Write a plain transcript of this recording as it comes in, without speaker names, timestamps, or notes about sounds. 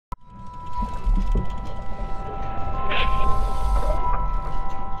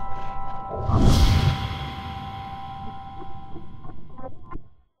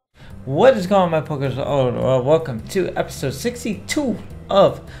What is going on, my Pokers? Welcome to episode 62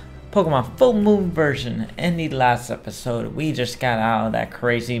 of Pokemon Full Moon version. In the last episode, we just got out of that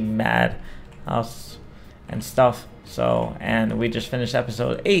crazy mad house and stuff. And we just finished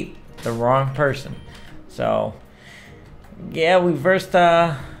episode 8, the wrong person. So, yeah, we versed,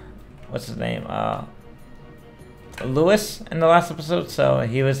 what's his name? Lewis in the last episode. So,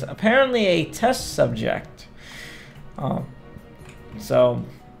 he was apparently a test subject.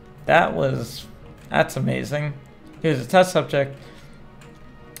 That's amazing. He was a test subject,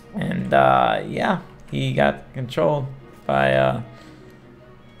 and yeah, he got controlled by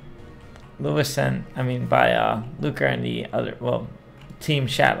Lewis and by Luca and the other Team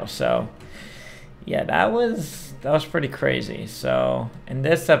Shadow. So yeah, that was pretty crazy. So in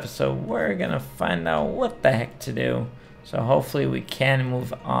this episode, we're gonna find out what the heck to do. So hopefully we can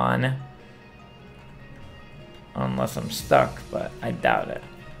move on, unless I'm stuck, but I doubt it.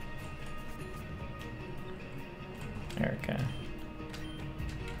 Okay.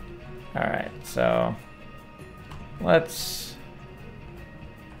 Alright, so let's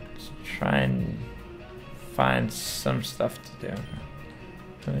try and find some stuff to do.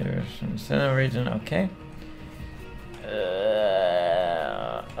 Center region, okay.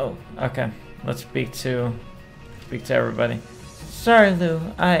 Oh, okay. Let's speak to everybody. Sorry, Lou.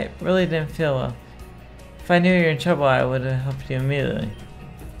 I really didn't feel well. If I knew you were in trouble, I would have helped you immediately.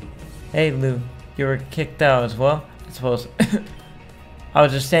 Hey, Lou. You were kicked out as well? I suppose. I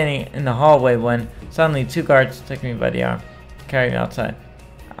was just standing in the hallway when suddenly 2 guards took me by the arm, carried me outside.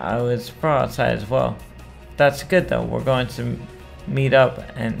 I was brought outside as well. That's good though. We're going to meet up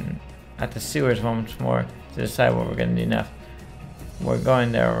and at the sewers once more to decide what we're going to do next. We're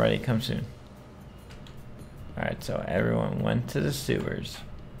going there already. Come soon. Alright, so everyone went to the sewers.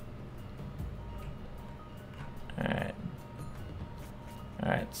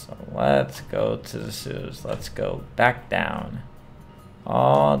 Alright, so let's go to the sewers. Let's go back down.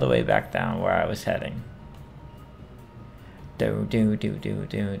 All the way back down where I was heading. So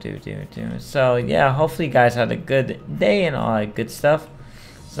yeah, hopefully you guys had a good day and all that good stuff.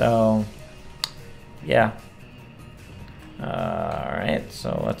 So yeah. Alright,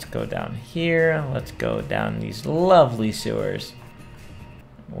 so let's go down here. Let's go down these lovely sewers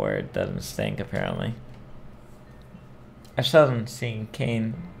where it doesn't stink apparently. I still haven't seen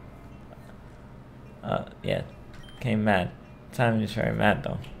Kane. Yeah, Kane mad. Time is very mad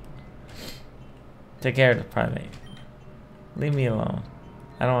though. Take care of the primate. Leave me alone.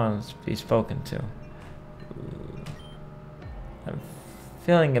 I don't want to be spoken to. I'm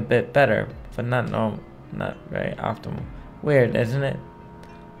feeling a bit better, but not very optimal. Weird, isn't it?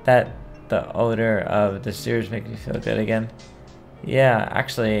 That the odor of the sewers makes me feel good again. Yeah,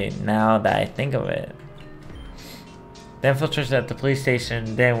 actually, now that I think of it. The infiltration at the police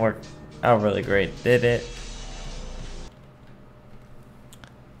station didn't work out really great, did it?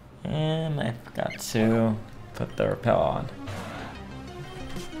 And I forgot to put the rappel on.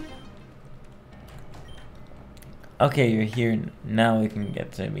 Okay, you're here. Now we can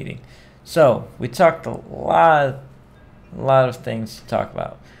get to the meeting. So, we talked a lot of things to talk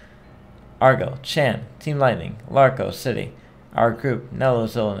about. Argo, Chan, Team Lightning, Larko, City, our group,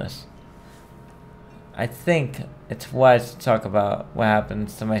 Nello's illness. I think it's wise to talk about what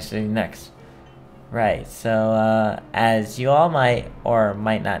happens to my city next. Right, so as you all might or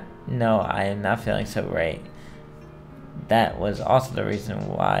might not know, I am not feeling so great. That was also the reason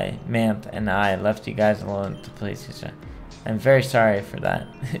why Manth and I left you guys alone at the police station. I'm very sorry for that.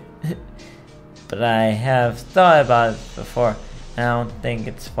 But I have thought about it before, and I don't think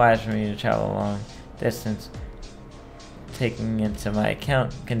it's wise for me to travel a long distance, taking into my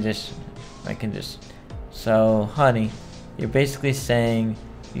account my condition. So, honey, you're basically saying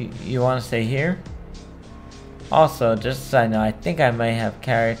you want to stay here? Also, just as I know, I think I might have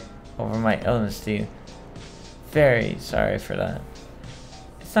carried over my illness to you. Very sorry for that.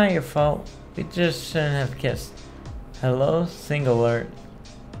 It's not your fault. We just shouldn't have kissed. Hello, single alert.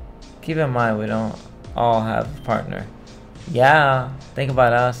 Keep in mind we don't all have a partner. Yeah, think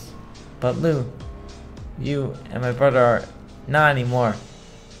about us. But Lou, you and my brother are not anymore.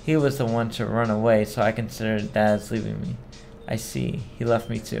 He was the one to run away, so I considered that as leaving me. I see. He left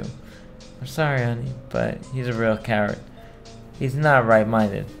me too. I'm sorry, honey, but he's a real coward. He's not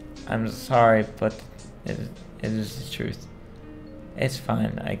right-minded. I'm sorry, but it is the truth. It's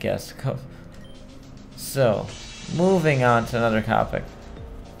fine, I guess. So, moving on to another topic.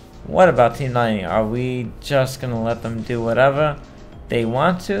 What about Team Lightning? Are we just gonna let them do whatever they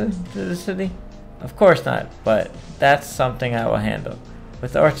want to the city? Of course not, but that's something I will handle.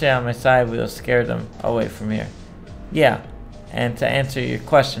 With Orchid on my side, we'll scare them away from here. Yeah, and to answer your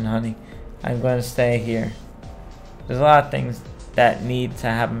question, honey, I'm going to stay here. There's a lot of things that need to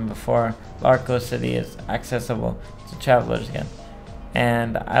happen before Larco City is accessible to travelers again.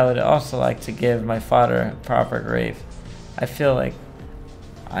 And I would also like to give my father a proper grave. I feel like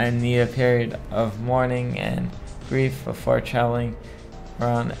I need a period of mourning and grief before traveling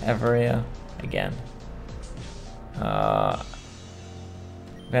around Everia again.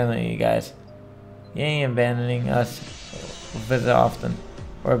 Abandoning you guys. You ain't abandoning us. We'll visit often.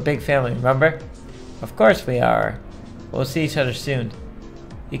 We're a big family, remember? Of course we are. We'll see each other soon.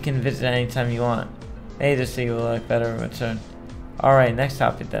 You can visit anytime you want. Maybe the city will look better in return. Alright, next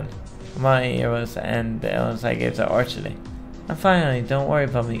topic then. My ears and the illness I gave to Orchard. I'm fine, honey. Don't worry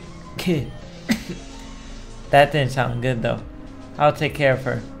about me. Kid. That didn't sound good though. I'll take care of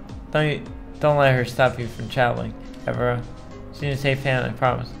her. Don't let her stop you from traveling, ever. She's a safe hand, I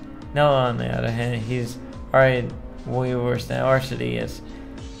promise. Noah, on the other hand, he's already way worse than Orchard is.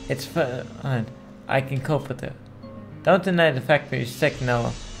 It's fine. I can cope with it. Don't deny the fact that you're sick,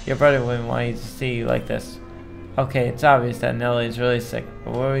 Noah. Your brother wouldn't want you to see you like this. Okay, it's obvious that Nelly is really sick,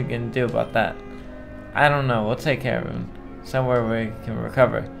 but what are we gonna do about that? I don't know. We'll take care of him. Somewhere where he can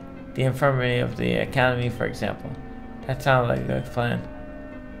recover. The infirmary of the academy, for example. That sounds like a good plan.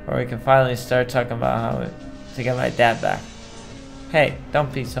 Or we can finally start talking about how to get my dad back. Hey,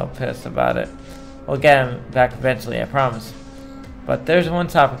 don't be so pissed about it. We'll get him back eventually, I promise. But there's one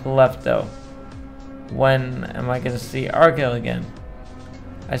topic left though. When am I going to see Argyle again?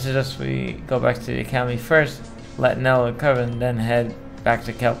 I suggest we go back to the academy first, let Nella recover, and then head back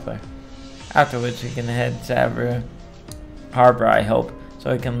to Kepler. After which we can head to Everett Harbor, I hope,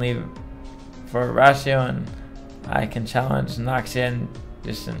 so we can leave for Ratio and I can challenge Noxia and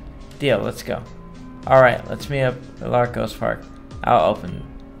Justin. Deal, let's go. Alright, let's meet up at Larco's Park. I'll open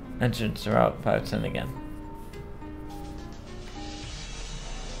entrance Route 510 again.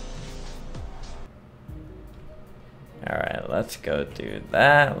 Alright, let's go do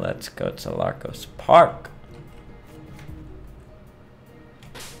that. Let's go to Larco's Park.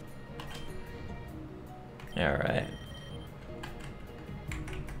 Alright.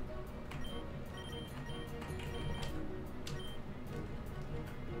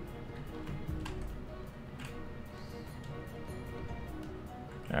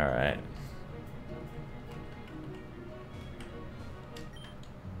 Alright.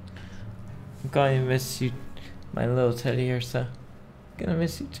 I'm going to miss you, my little teddy Ursa. I'm gonna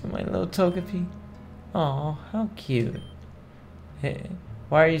miss you too, my little Togepi. Aw, how cute. Hey,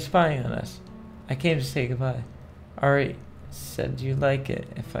 why are you spying on us? I came to say goodbye. Alright, said you like it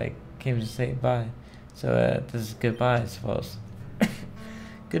if I came to say bye. So this is goodbye, I suppose.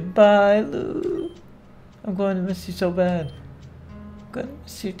 Goodbye, Lou. I'm going to miss you so bad. I'm going to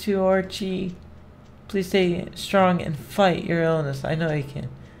miss you too, Archie. Please stay strong and fight your illness. I know you can.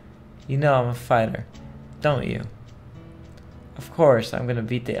 You know I'm a fighter, don't you? Of course, I'm going to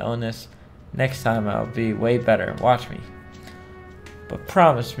beat the illness. Next time I'll be way better. Watch me. But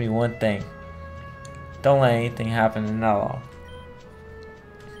promise me one thing. Don't let anything happen to Nella.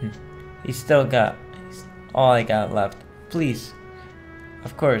 He's all I got left. Please.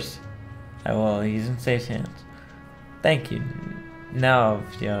 Of course, I will. He's in safe hands. Thank you. Now,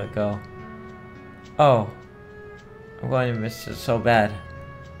 if you go. Oh, I'm going to miss it so bad.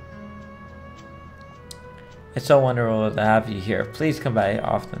 It's so wonderful to have you here. Please come by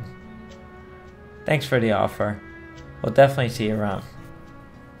often. Thanks for the offer. We'll definitely see you around.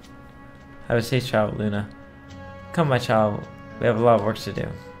 Have a safe travel, Luna. Come, my child. We have a lot of work to do.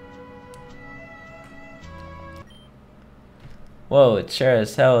 Whoa, it sure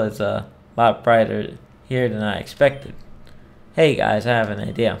as hell is a lot brighter here than I expected. Hey guys, I have an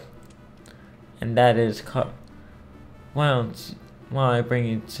idea. And that is, why don't I bring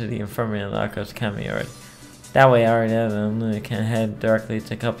you to the infirmary in Larco's Academy already? That way Ariana and Luna can head directly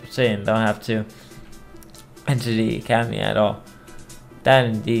to Couple City and don't have to enter the academy at all.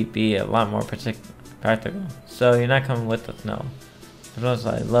 That'd indeed be a lot more practical. So you're not coming with us, no. As much as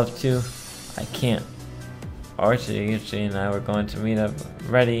I'd love to, I can't. Archie and I were going to meet up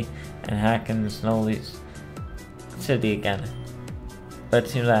Reddy and Hack in Snowleaf City again. But it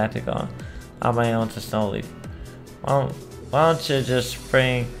seems I have to go on my own to Snowleaf. Why don't you just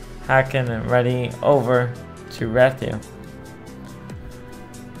bring Hacken and Reddy over to Rathio?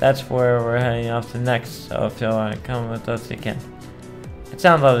 That's where we're heading off to next, so if you want to come with us, you can. It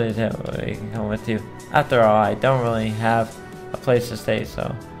sounds lovely too, but we can come with you. After all, I don't really have a place to stay,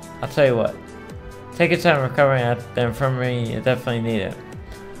 so I'll tell you what. Take your time recovering at the infirmary, you definitely need it.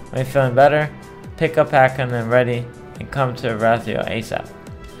 When you're feeling better, pick up Hacken and Reddy and come to Rathio ASAP.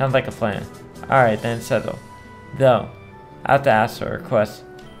 Sounds like a plan. Alright, then settle. Though, I have to ask for a request.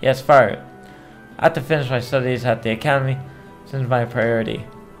 Yes, fire it. I have to finish my studies at the academy since my priority.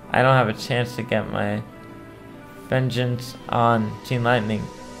 I don't have a chance to get my vengeance on Team Lightning.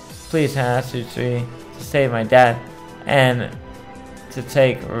 Please ask you to save my dad and to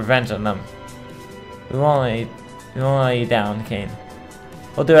take revenge on them. We won't let you down, Kane.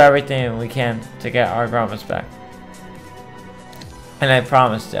 We'll do everything we can to get our promise back. And I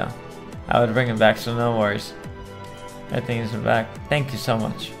promised you I would bring him back, so no worries. Everything is back. Thank you so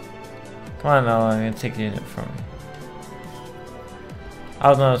much. Come on, Noah, I'm gonna take you from me.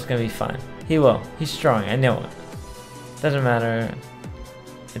 I'll know it's gonna be fine. He will. He's strong, I know it. Doesn't matter.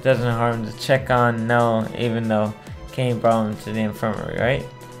 It doesn't harm to check on Noah, even though Kane brought him to the infirmary, right?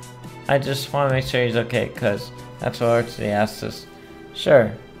 I just want to make sure he's okay, because that's what Archie asked us.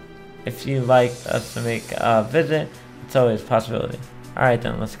 Sure. If you'd like us to make a visit, it's always a possibility. Alright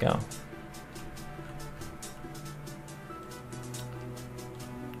then, let's go.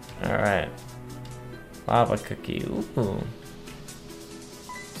 Alright. Lava cookie. Ooh.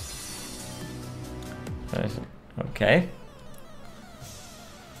 Okay.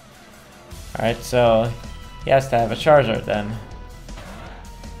 Alright, so he has to have a charger then.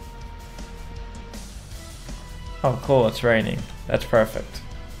 Oh cool, it's raining. That's perfect.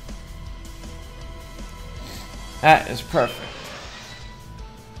 That is perfect.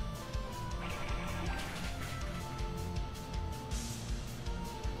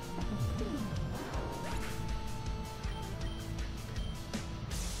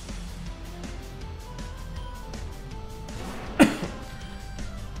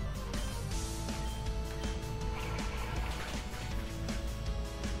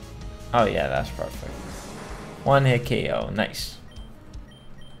 Oh yeah, that's perfect. One hit KO, nice.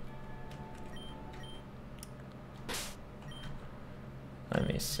 Let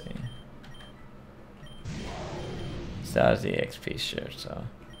me see. So that was the XP share, so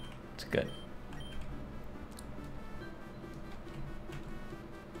it's good.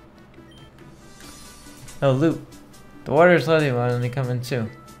 Oh, loot. The water's slowly when they come in too.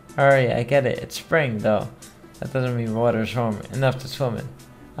 Alright, I get it. It's spring though. That doesn't mean water's warm enough to swim in.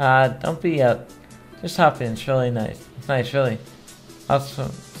 Don't be out. Just hop in. It's really nice. It's nice, really. I've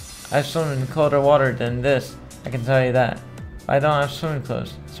swum in colder water than this. I can tell you that. I don't have swimming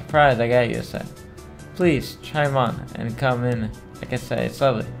clothes. Surprise, I got you a set. Please, chime on and come in. Like I said, it's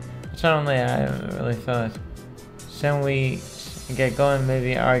lovely. It's not only I really feel it. Shouldn't we get going?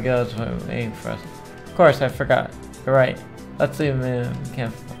 Maybe our girls were waiting for us. Of course, I forgot. You're right. Let's leave them in the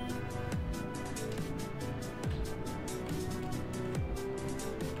camp.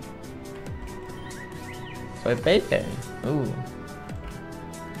 Soy baby. Ooh.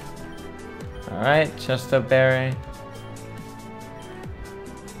 Alright, just a berry.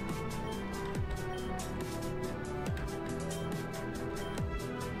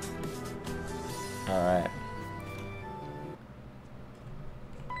 Alright.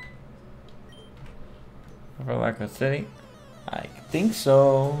 Overlacco City? I think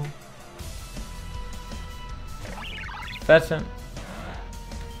so. Pheasant.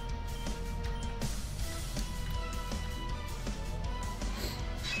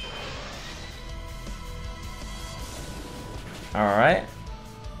 Alright.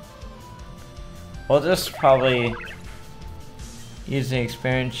 We'll just probably use the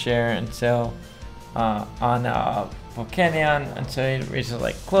experience share until on Volcanion until it reaches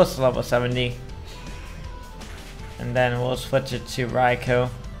like close to level 70. And then we'll switch it to Raikou.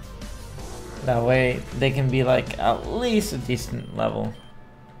 That way they can be like at least a decent level.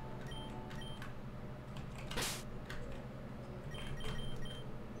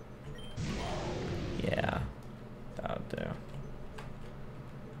 Yeah, that'll do.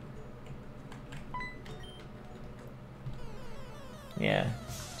 Yeah,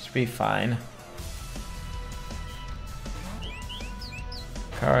 should be fine.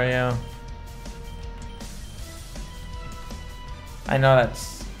 Cario. I know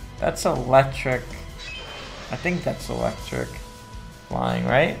that's electric. I think that's electric flying,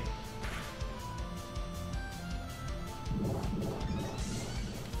 right?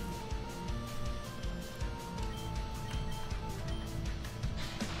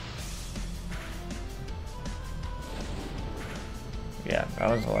 Yeah, that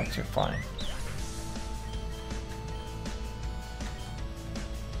was electric flying.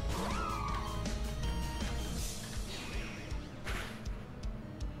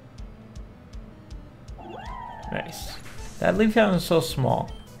 Nice. That leaf hound is so small.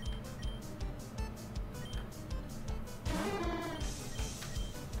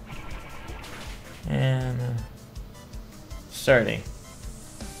 And sturdy.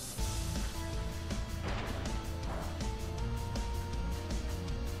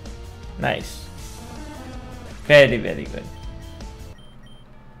 Nice. Very, very good.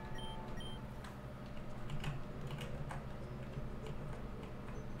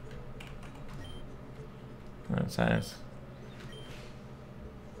 That's nice.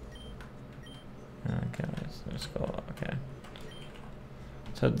 Okay, let's go. Okay.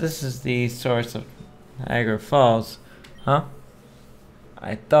 So this is the source of Niagara Falls, huh?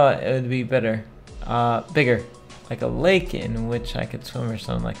 I thought it would be bigger, like a lake in which I could swim or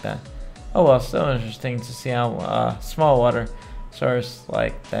something like that. Oh well, still interesting to see how small water source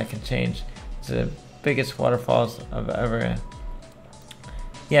like that can change. It's the biggest waterfalls I've ever.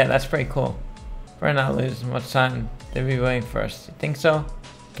 Yeah, that's pretty cool. We're not losing much time. They'll be waiting for us. You think so?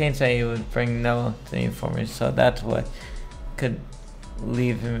 Kane said he would bring Noah to the for me, so that's what could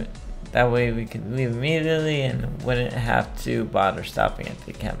leave him. That way we could leave immediately and wouldn't have to bother stopping at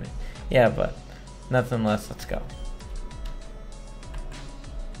the academy. Yeah, but nothing less. Let's go.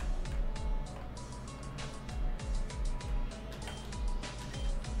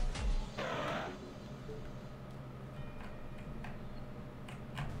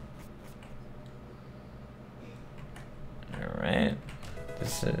 Alright.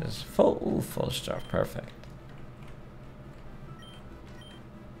 This is full stuff. Perfect.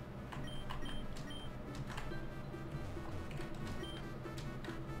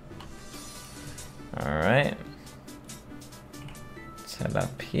 Alright. Let's head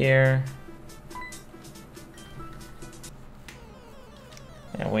up here.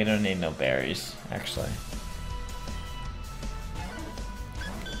 Yeah, we don't need no berries, actually.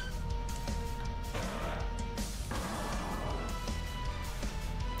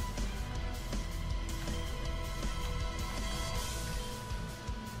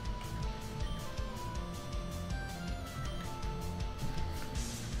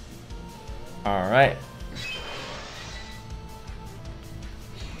 All right.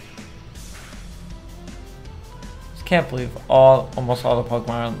 Just can't believe almost all the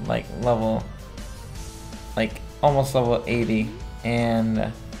Pokemon are like almost level 80,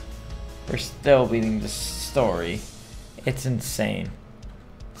 and we're still beating this story. It's insane.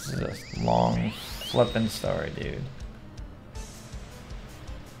 This is a long flippin' story, dude.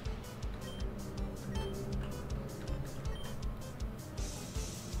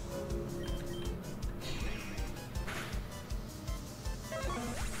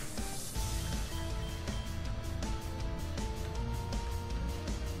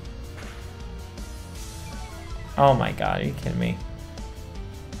 Oh my god, are you kidding me?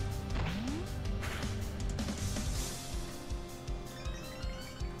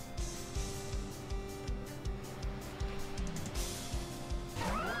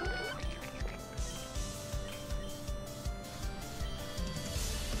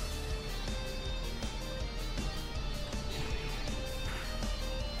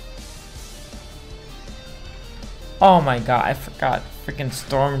 Oh my god, I forgot freaking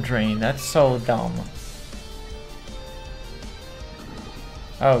Storm Drain. That's so dumb.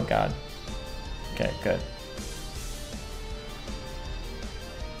 Oh god. Okay, good.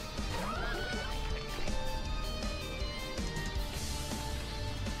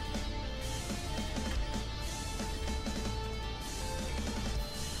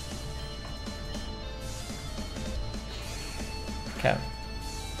 Okay.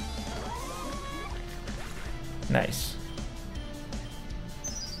 Nice.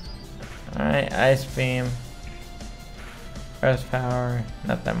 Alright, Ice Beam. Burst power,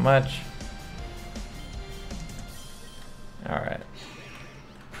 not that much. Alright.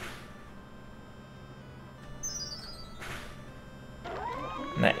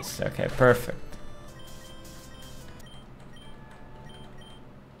 Nice, okay, perfect.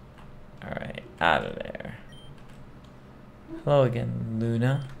 Alright, out of there. Hello again,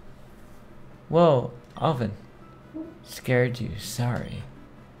 Luna. Whoa, Alvin. Scared you, sorry.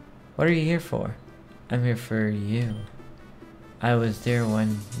 What are you here for? I'm here for you. I was there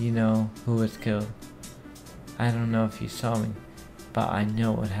when you know who was killed. I don't know if you saw me, but I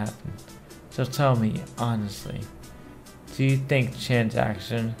know what happened. So tell me, honestly, do you think Chan's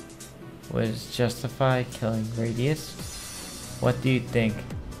action was justified killing Radius? What do you think?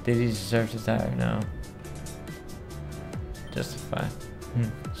 Did he deserve to die or no? Justified.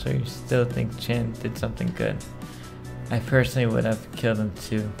 So you still think Chan did something good? I personally would have killed him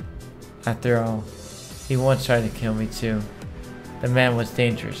too. After all, he once tried to kill me too. The man was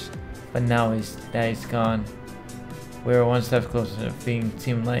dangerous, but now he's gone. We are one step closer to being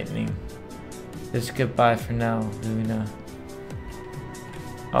Team Lightning. This is goodbye for now, Luna.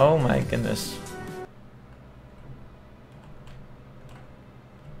 Oh my goodness.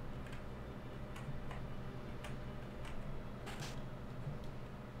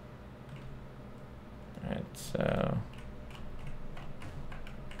 Alright, so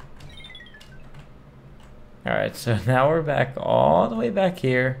Alright, so now we're back all the way back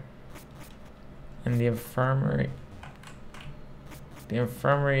here. And the infirmary. The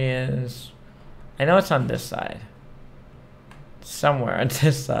infirmary is... I know it's on this side. Somewhere on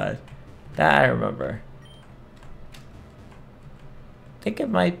this side. That I remember. I think it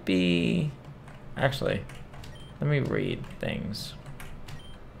might be... Actually, let me read things.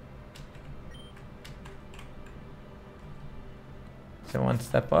 Is it one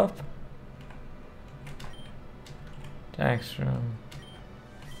step up? Jack's room.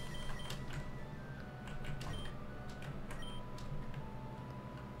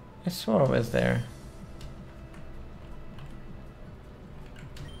 I swore it was there.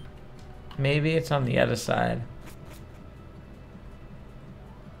 Maybe it's on the other side.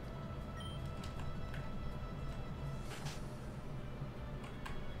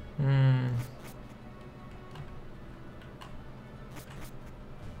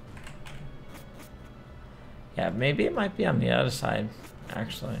 Yeah, maybe it might be on the other side,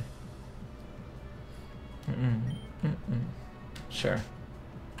 actually. Sure.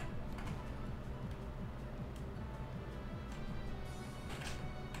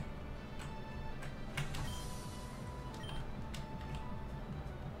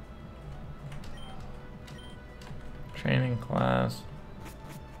 Training class.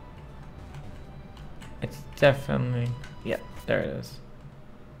 It's definitely... Yep, there it is.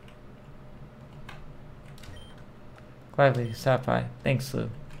 Gladly you stopped by. Thanks, Lou.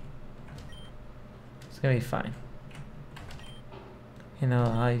 It's gonna be fine. You know,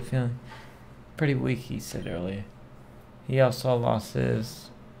 how you feeling? Pretty weak, he said earlier. He also lost his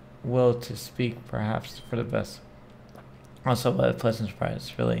will to speak, perhaps for the best. Also, what a pleasant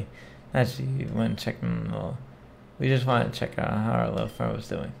surprise, really. Actually, when checking the little... We just wanted to check out how our little friend was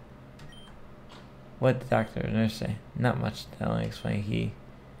doing. What did the doctor and nurse say? Not much, that only explained he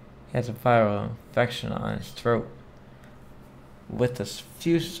has a viral infection on his throat. With a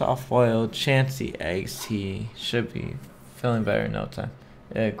few soft-boiled chancy eggs, he should be feeling better in no time.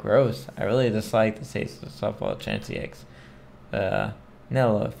 Gross. I really dislike the taste of soft-boiled chancy eggs.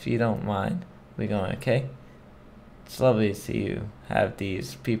 Nello, if you don't mind, we going, okay? It's lovely to see you have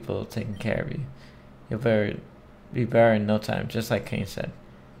these people taking care of you. You'll be better in no time, just like Kane said.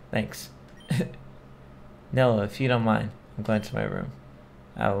 Thanks. Nello, if you don't mind, I'm going to my room.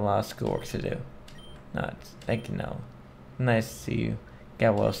 I have a lot of schoolwork to do. No, thank you, Nello. Nice to see you.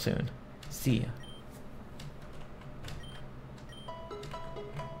 Get well soon. See ya.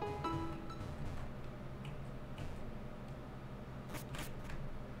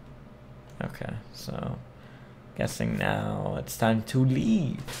 Okay, so guessing now it's time to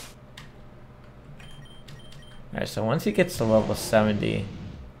leave. Alright, so once he gets to level 70,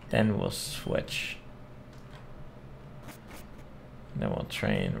 then we'll switch. Then we'll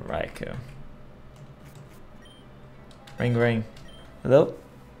train Raikou. Ring ring. Hello?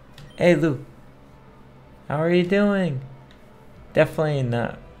 Hey Lou. How are you doing? Definitely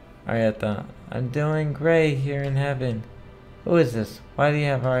not. Arietta. I'm doing great here in heaven. Who is this? Why do you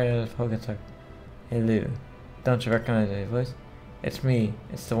have Arietta's Poketech? Hey Lou. Don't you recognize any voice? It's me.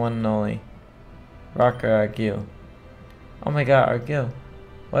 It's the one and only Rocker Argyle. Oh my god, Argyle.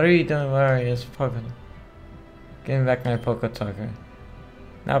 What are you doing with Arietta's Poketech? Give me back my Poketalker.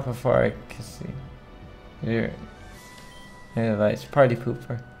 Not before I kiss you. Here. Any advice? Party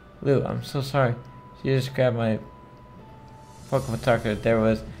pooper. Lou, I'm so sorry. She just grabbed my Poketalker. There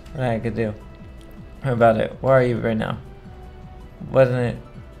was nothing I could do about it. Where are you right now? Wasn't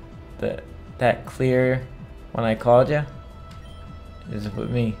it that clear when I called you? Is it with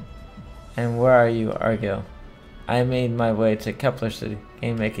me? And where are you, Argyle? I made my way to Kepler City.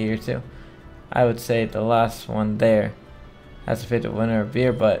 Game Maker here too. I would say the last one there has to fit the winner of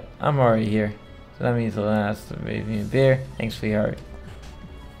beer, but I'm already here. So that means the last to make me a beer. Thanks, sweetheart.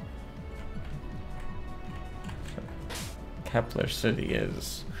 Kepler City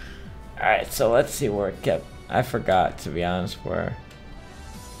is... Alright, so let's see where I forgot, to be honest, where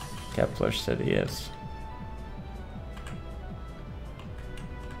Kepler City is.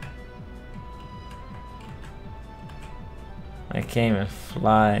 I can't even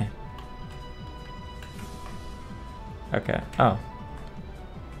fly. Okay. Oh.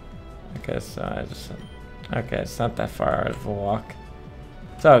 Okay, so I just... Okay, it's not that far of a walk.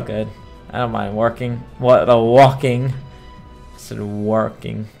 It's all good. I don't mind working. What? The walking. Instead of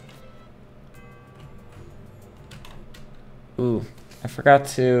working. Ooh. I forgot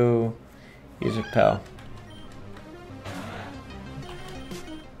to use Repel.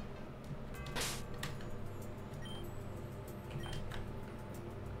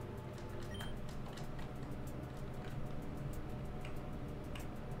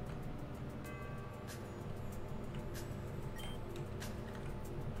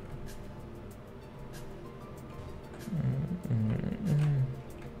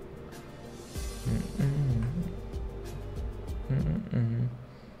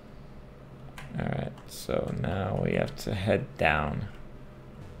 So now we have to head down.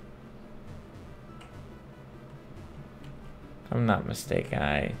 If I'm not mistaken,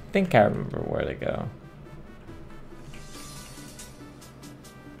 I think I remember where to go.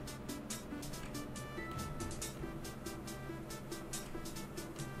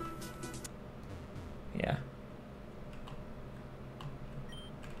 Yeah.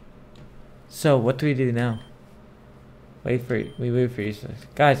 So what do we do now? We wait for you.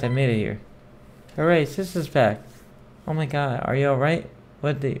 Guys, I made it here. Hooray, Sister's back. Oh my god, are you alright?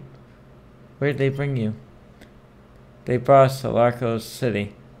 Where'd they bring you? They brought us to Larco's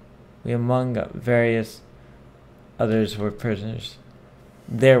city. We among various others were prisoners.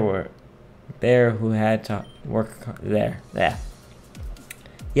 There who had to work there. Yeah,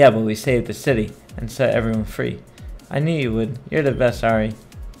 but we saved the city and set everyone free. I knew you would. You're the best, Ari.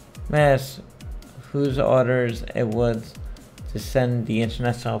 Mass, whose orders it was to send the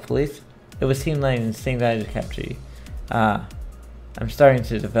international police? It was Team Lightning's thing that I just captured you. I'm starting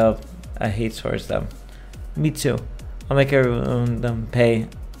to develop a hate towards them. Me too. I'll make them pay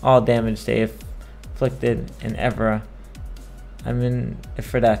all damage they inflicted in Evera. I'm in it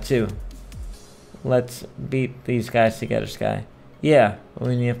for that too. Let's beat these guys together, Sky. Yeah, but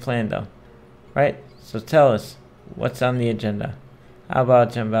we need a plan though. Right? So tell us, what's on the agenda? How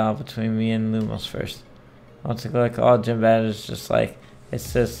about a gym battle between me and Lumos first? I'll take like all gym battles just like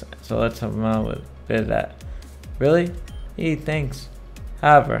it's this, so let's have them out with a bit of that. Really? Hey, thanks.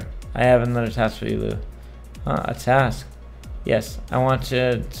 However, I have another task for you, Lou. A task? Yes, I want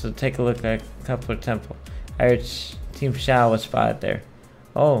you to take a look at Coupler Temple. I heard Team Shao was spotted there.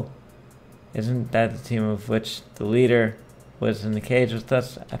 Oh, isn't that the team of which the leader was in the cage with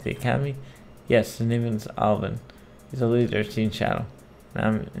us at the academy? Yes, his name is Alvin. He's the leader of Team Shadow. And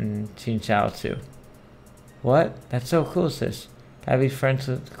I'm in Team Shadow too. What? That's so cool, sis. Can I be friends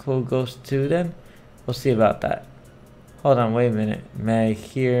with the cool ghost too then? We'll see about that. Hold on, wait a minute. May I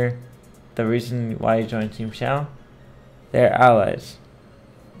hear the reason why you joined Team Shadow? They're allies.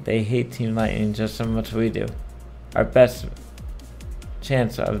 They hate Team Lightning just as much as we do. Our best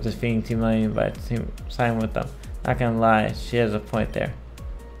chance of defeating Team Lightning by signing with them. Not gonna lie, she has a point there.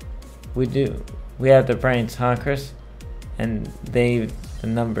 We do. We have the brains, huh, Chris? And they the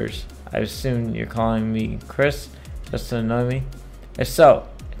numbers. I assume you're calling me Chris just to annoy me? If so,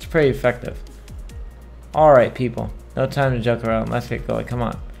 it's pretty effective. Alright, people. No time to joke around. Let's get going. Come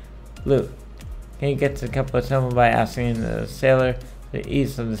on. Luke, can you get to the Coupler Temple by asking the sailor to the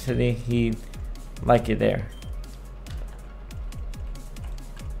east of the city? He'd like you there.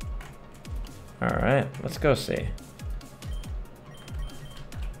 Alright, let's go see.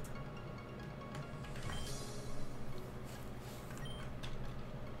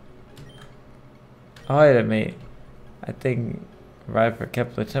 Oh, wait a minute. I think arrived for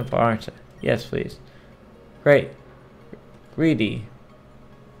Kepler Temple, aren't you? Yes, please. Great. Grady.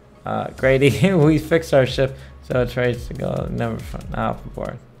 Grady, we fixed our ship so it's ready to go. Never from now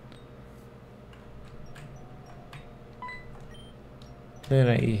aboard.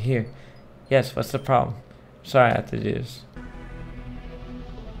 Luna, you here? Yes, what's the problem? Sorry I have to do this.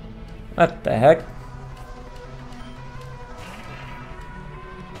 What the heck?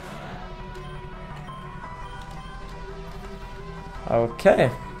 Okay.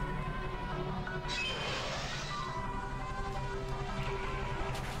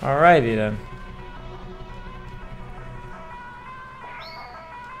 Alrighty then.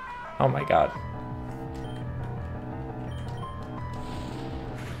 Oh my god.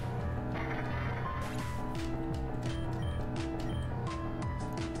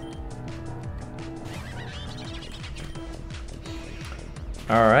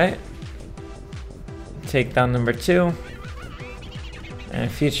 Alright. Takedown number 2. And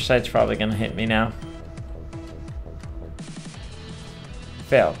future sight's probably gonna hit me now.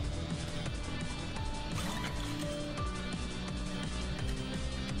 Failed.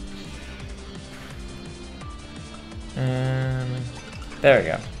 And there we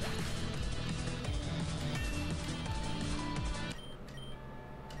go.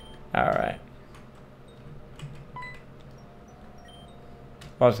 Alright.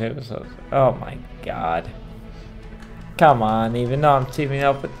 Oh my god. Come on, even though I'm teaming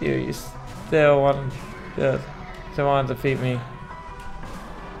up with you, you still want to defeat me.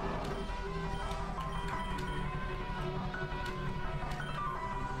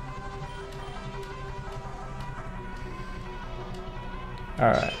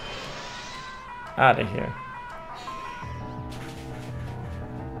 Alright. Out of here.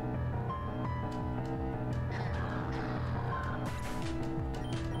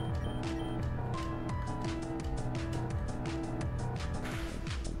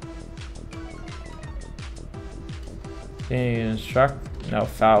 Can you instruct? No,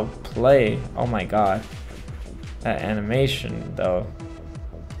 foul play. Oh my god. That animation, though.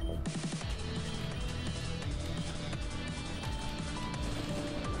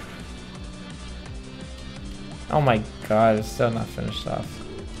 Oh my god, it's still not finished off.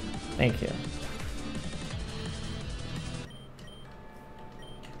 Thank you.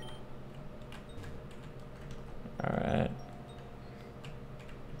 Alright.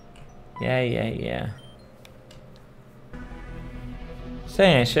 Yeah.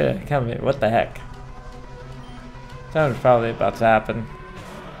 Saying I should have come here. What the heck? Something's probably about to happen.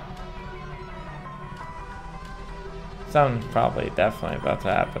 Something's probably definitely about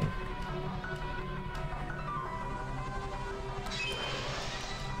to happen.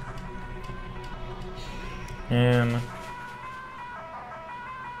 And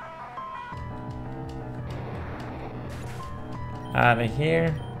out of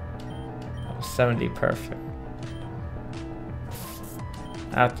here. 70 perfect.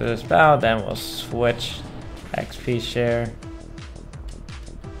 After this battle, then we'll switch XP share.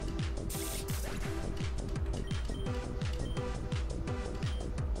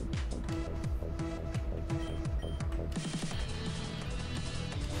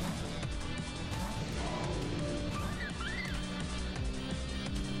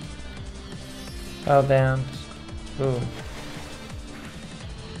 Fell down. Ooh.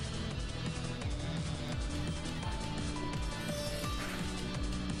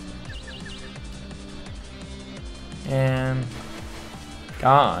 And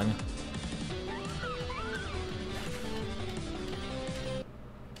gone.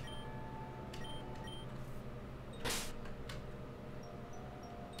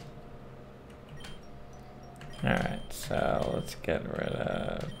 Alright, so let's get rid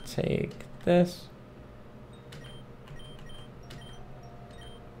of, take this.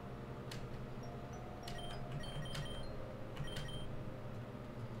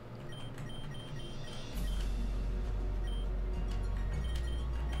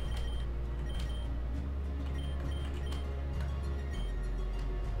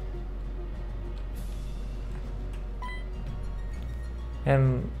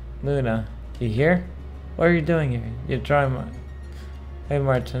 And Luna, you here? What are you doing here? You're drawing way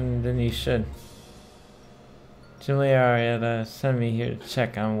more attention than you should. Julia sent me here to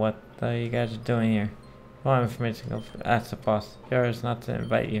check on what you guys are doing here. Want information, go ask the boss. Yours not to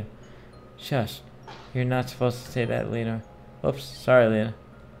invite you. Shush. You're not supposed to say that, Lena. Oops, sorry, Lena.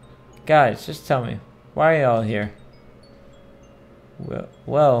 Guys, just tell me, why are you all here?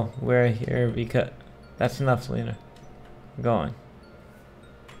 Well, we're here because... That's enough, Lena. I'm going.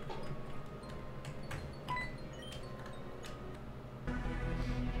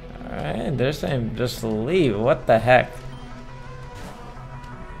 Alright, they're saying just leave. What the heck?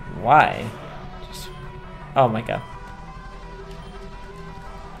 Why? Just... Oh my god.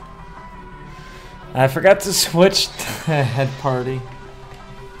 I forgot to switch to head party.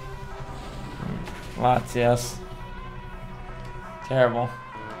 Lots, yes. Terrible.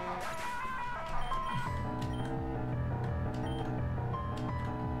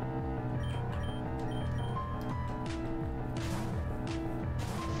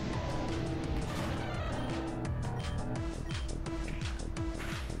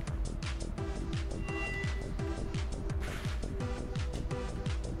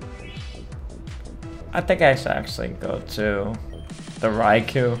 I think I should actually go to the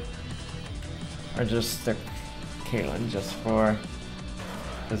Raikou or just the Caitlyn just for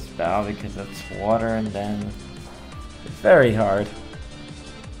this battle because it's water and then it's very hard.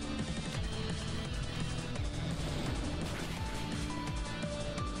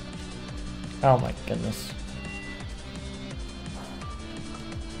 Oh my goodness.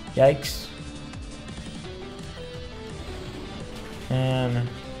 Yikes. And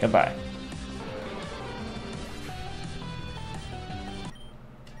goodbye.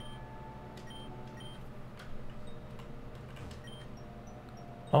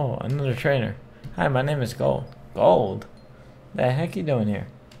 Oh, another trainer. Hi, my name is Gold. Gold? The heck you doing here?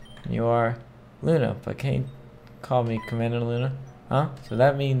 You are Luna, but can't you call me Commander Luna? Huh? So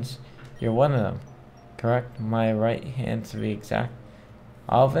that means you're one of them, correct? My right hand to be exact.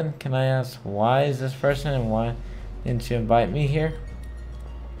 Alvin, can I ask why is this person and why didn't you invite me here?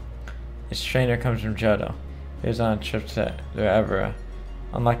 This trainer comes from Johto. He was on a trip to Evera.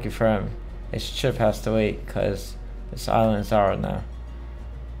 Unlucky for him, his trip has to wait because this island is ours now.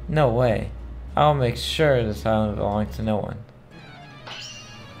 No way. I'll make sure this island belongs to no one.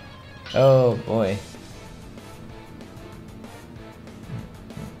 Oh boy.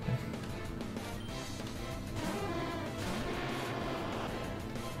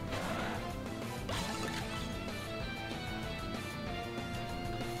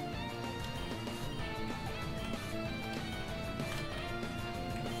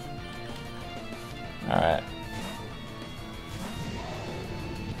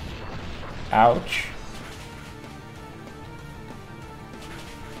 Ouch.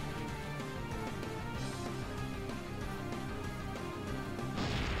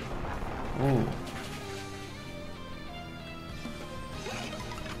 Ooh.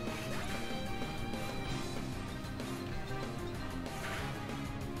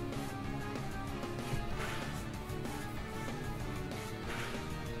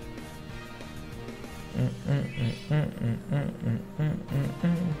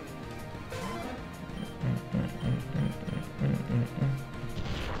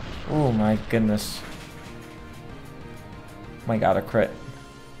 Oh my goodness. My god, a crit.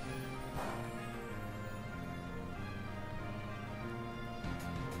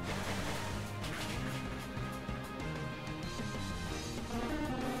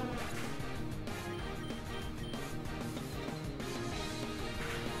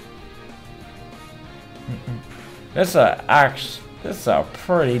 This is a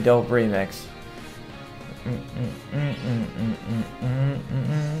pretty dope remix.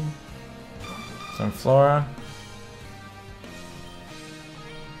 Some Flora.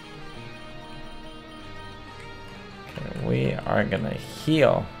 Okay, we are gonna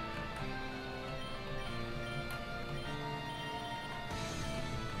heal.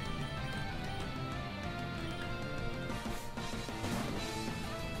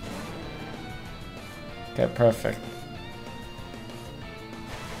 Okay, perfect.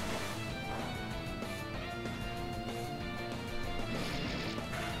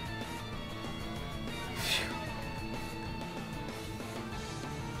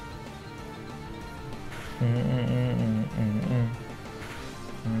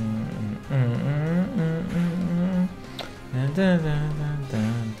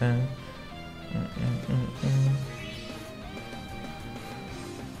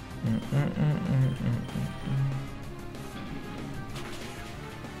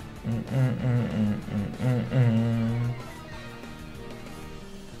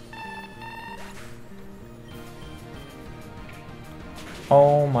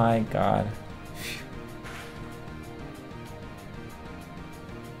 Oh my god.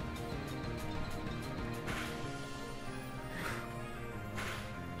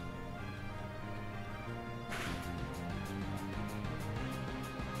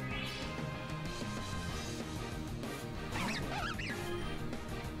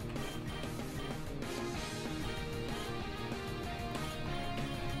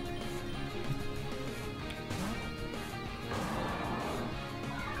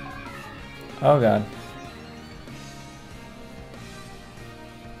 Oh god.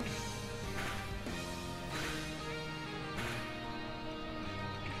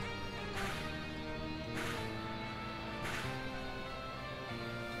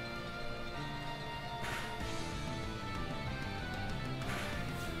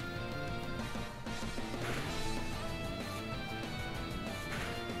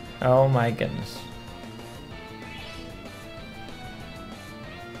 Oh my goodness.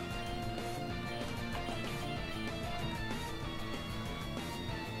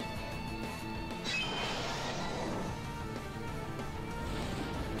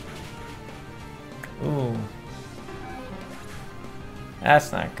 Ooh.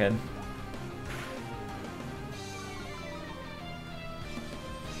 That's not good.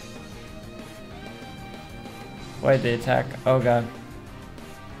 Wait, the attack. Oh god.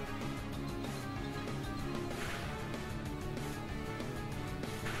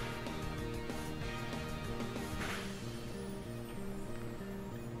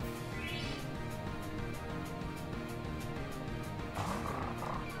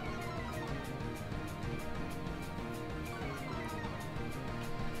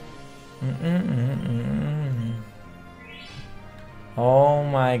 Oh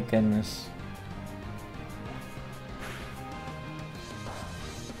my goodness.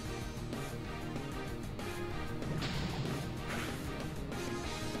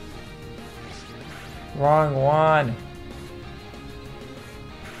 Wrong one.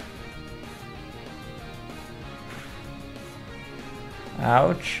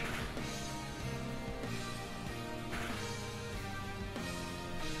 Ouch.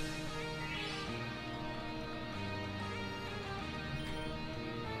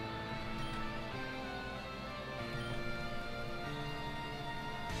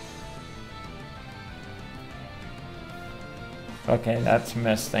 Okay, that's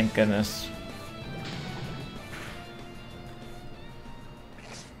missed, thank goodness.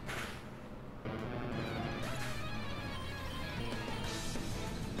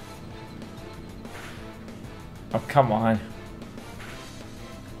 Oh, come on.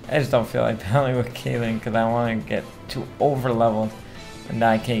 I just don't feel like battling with Kaylin because I want to get too over leveled and now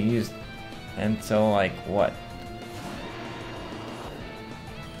I can't use until like what?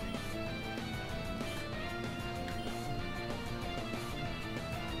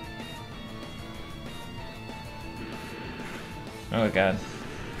 Oh god.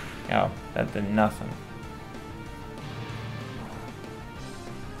 Oh, that did nothing.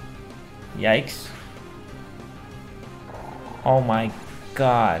 Yikes. Oh my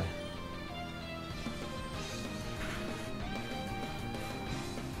god.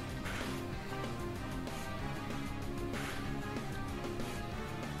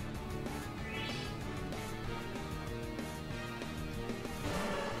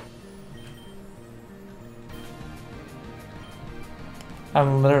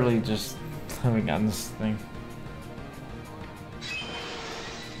 I'm literally just living on this thing.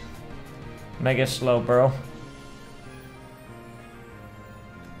 Mega slow, bro.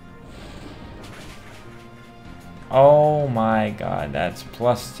 Oh my god, that's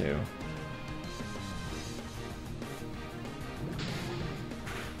 +2.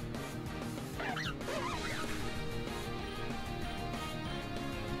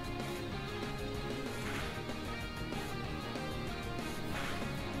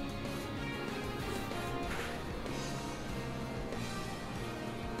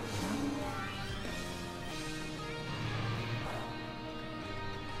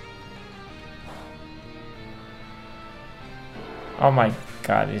 Oh my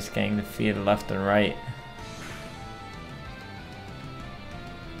god, he's getting defeated left and right.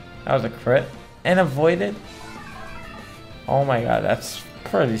 That was a crit. And avoided? Oh my god, that's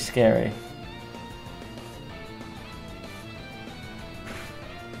pretty scary.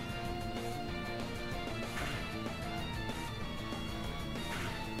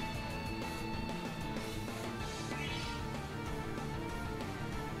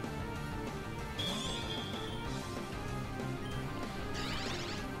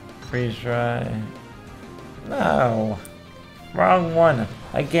 Freeze dry. No. Wrong one.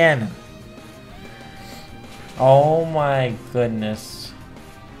 Again. Oh my goodness.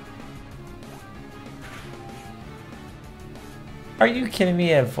 Are you kidding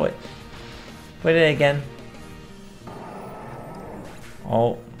me? What? Put it again.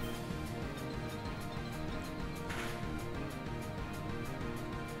 Oh.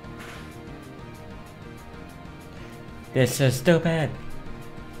 This is stupid.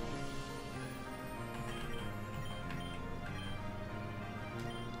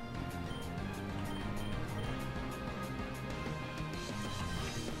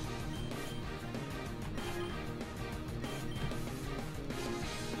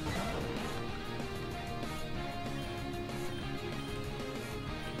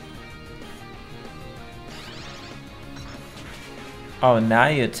 Oh, now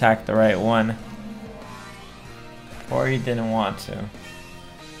you attacked the right one. Or you didn't want to.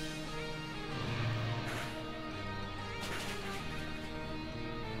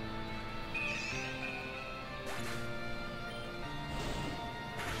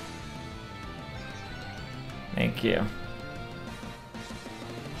 Thank you.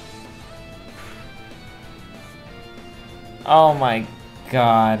 Oh my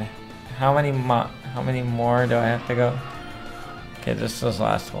god. How many more do I have to go? Okay, this is the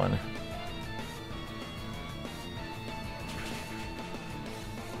last one.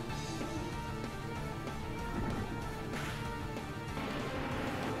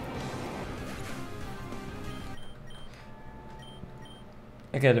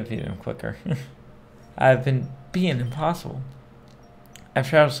 I gotta defeat him quicker. I've been being impossible. I've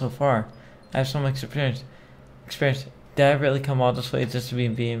traveled so far. I have so much experience. Did I really come all this way just to be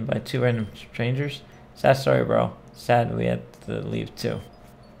beaten by 2 random strangers? Sad story, bro. Sad we had to leave too.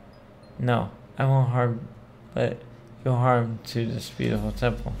 No, I won't harm, but you'll harm to this beautiful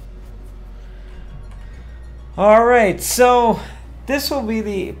temple. Alright, so this will be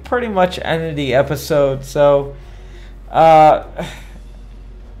the pretty much end of the episode. So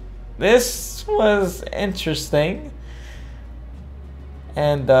this was interesting.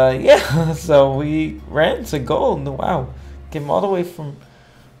 And yeah, so we ran to gold. Wow, came all the way from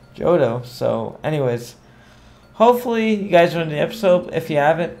Johto. So anyways, hopefully you guys enjoyed the episode. If you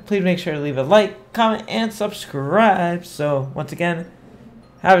haven't, please make sure to leave a like, comment, and subscribe. So once again,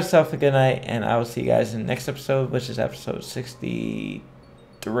 have yourself a good night, and I will see you guys in the next episode, which is episode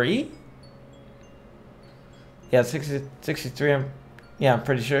 63. Yeah, 63. I'm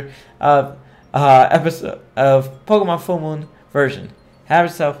pretty sure. Episode of Pokemon Full Moon version. Have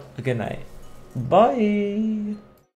yourself a good night. Bye.